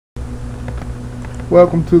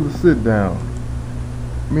Welcome to the sit down.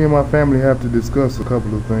 Me and my family have to discuss a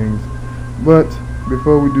couple of things, but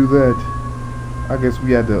before we do that, I guess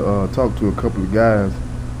we had to talk to a couple of guys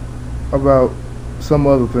about some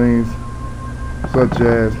other things, such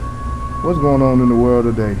as what's going on in the world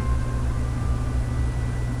today.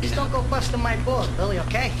 Just don't go busting my balls, Billy,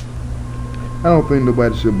 okay? I don't think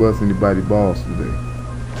nobody should bust anybody's balls today.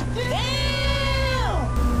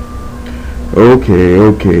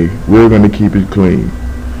 Okay, we're gonna keep it clean,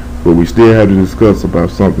 but we still have to discuss about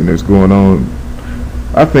something that's going on.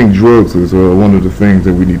 I think drugs is one of the things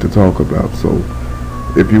that we need to talk about, so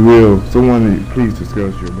if you will, someone please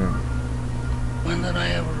discuss your memory. When did I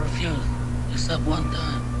ever refuse? Except one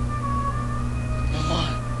time. No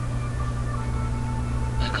more.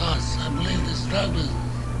 Because I believe this drug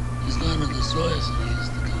business is going to destroy us in years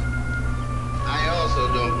to come. I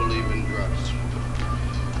also don't believe in drugs.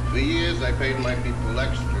 For years, I paid my people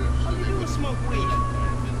extra so they would smoke weed.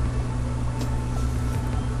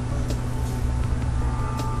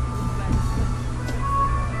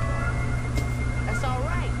 That's all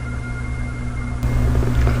right.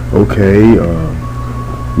 Okay,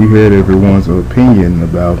 we heard everyone's opinion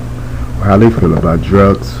about how they feel about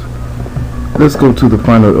drugs. Let's go to the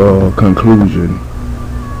final conclusion.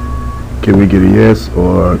 Can we get a yes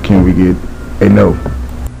or can we get a no?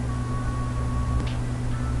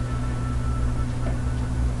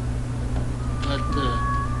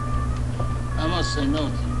 I must say no to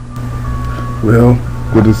you. Well,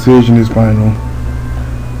 the decision is final.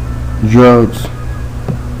 Drugs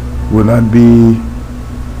will not be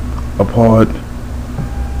a part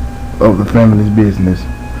of the family's business.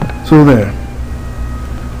 So there.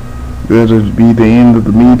 That'll be the end of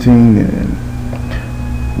the meeting,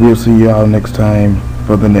 and we'll see y'all next time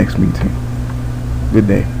for the next meeting. Good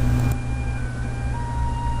day.